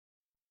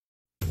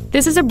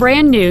This is a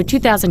brand new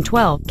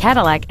 2012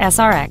 Cadillac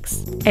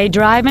SRX, a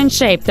drive and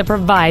shape that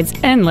provides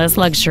endless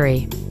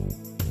luxury.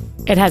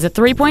 It has a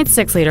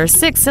 3.6-liter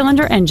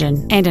six-cylinder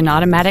engine and an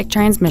automatic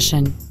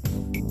transmission.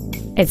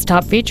 Its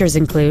top features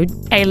include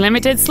a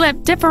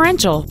limited-slip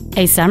differential,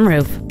 a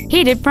sunroof,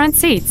 heated front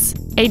seats,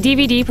 a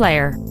DVD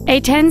player,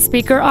 a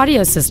 10-speaker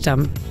audio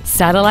system,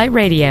 satellite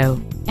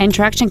radio, and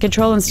traction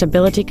control and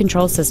stability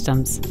control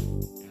systems.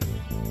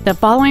 The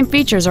following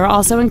features are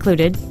also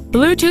included: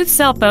 Bluetooth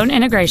cell phone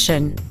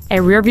integration, a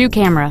rear-view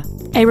camera,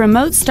 a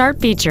remote start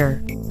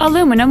feature,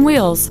 aluminum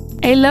wheels,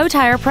 a low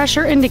tire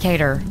pressure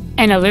indicator,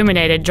 an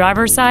illuminated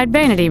driver's side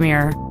vanity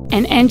mirror,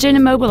 an engine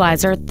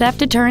immobilizer theft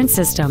deterrent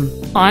system,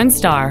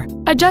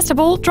 OnStar,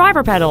 adjustable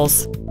driver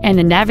pedals, and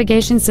the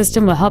navigation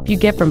system will help you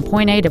get from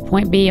point A to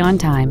point B on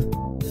time.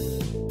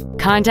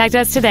 Contact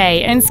us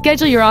today and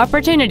schedule your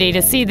opportunity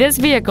to see this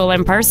vehicle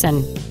in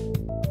person.